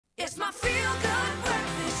It's my feel-good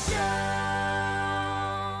breakfast show.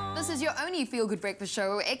 This is your only feel-good breakfast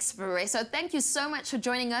show, Expresso. Thank you so much for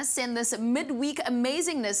joining us in this midweek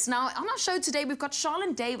amazingness. Now, on our show today, we've got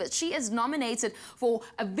Charkyn Davids. She is nominated for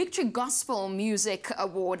a Victory Gospel Music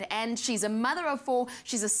Award, and she's a mother of 4.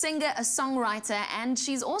 She's a singer, a songwriter, and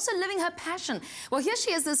she's also living her passion. Well, here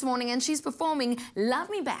she is this morning, and she's performing Love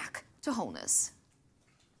Me Back to Wholeness.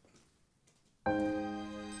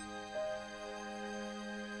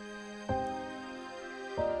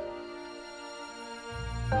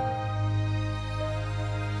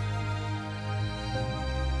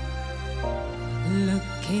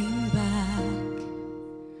 Looking back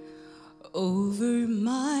over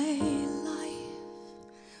my life,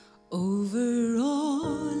 over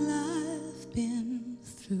all I've been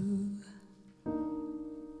through,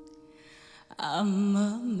 I'm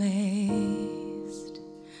amazed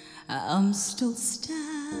I'm still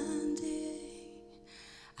standing,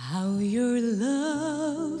 how your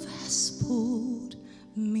love has pulled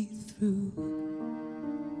me through.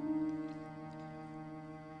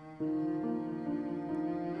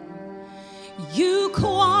 You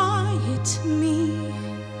quiet me,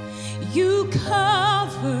 you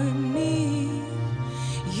cover me,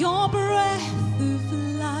 your breath of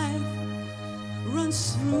life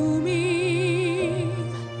runs through me.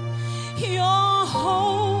 You're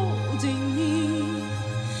holding me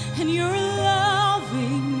and you're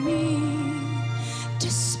loving me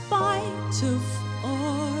despite of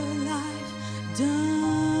all I've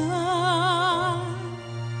done.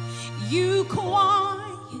 You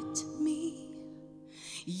quiet me,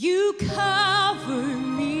 you cover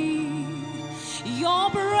me, your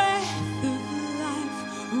breath of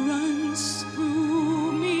life runs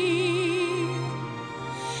through me.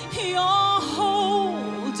 You're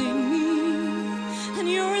holding me and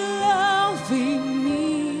you're loving me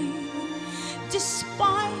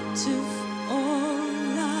despite of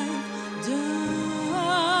all I've done.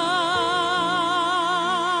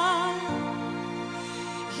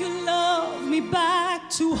 You love me back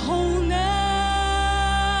to wholeness.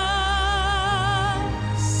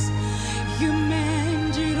 You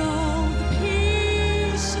mended all the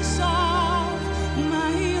pieces of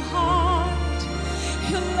my heart.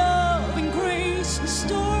 Your love and grace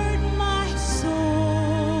restored my soul.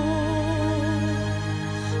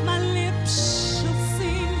 My lips shall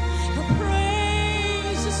sing your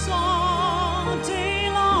praises all day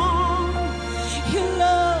long. You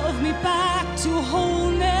love me back to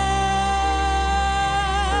wholeness.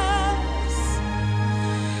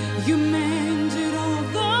 You mended all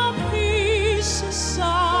the pieces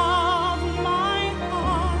of my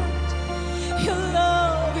heart. Your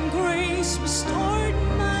love and grace restored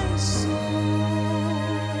my soul.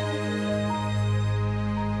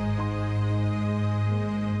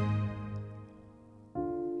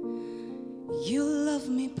 You love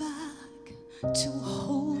me back to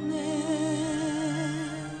wholeness.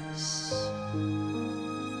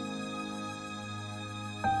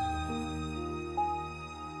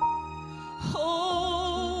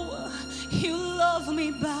 Oh, you love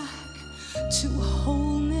me back to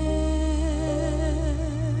wholeness.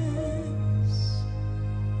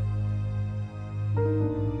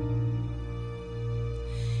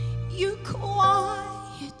 You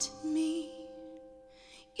quiet me,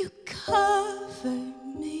 you cover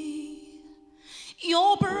me,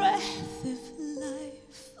 your breath of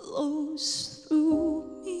life flows through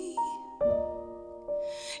me.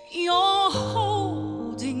 You're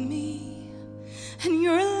holding me and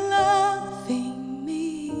you're loving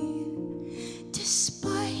me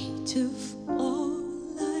despite of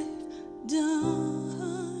all I've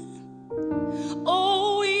done.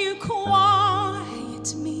 Oh, you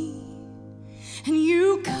quiet me and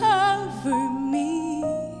you cover me,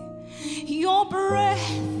 your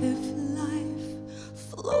breath of life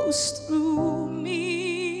flows through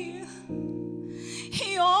me.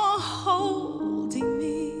 You're holding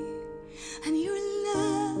me and you're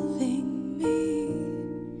loving me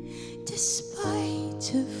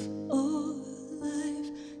despite of all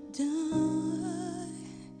I've done.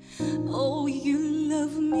 Oh, you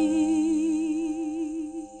love me.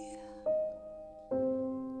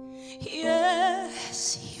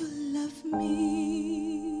 Yes, you love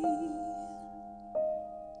me.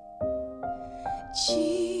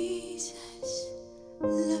 Jesus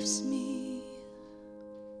loves me.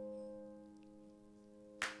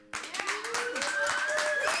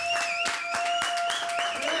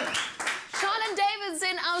 Charlyn Davids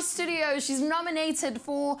in our studio. studio. She's nominated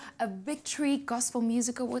for a Victory Gospel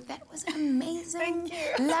Music Award. That was amazing. Thank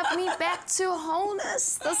you. Love Me Back to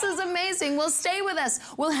Wholeness. This is amazing. Well, stay with us.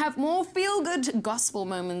 We'll have more feel-good gospel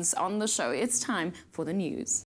moments on the show. It's time for the news.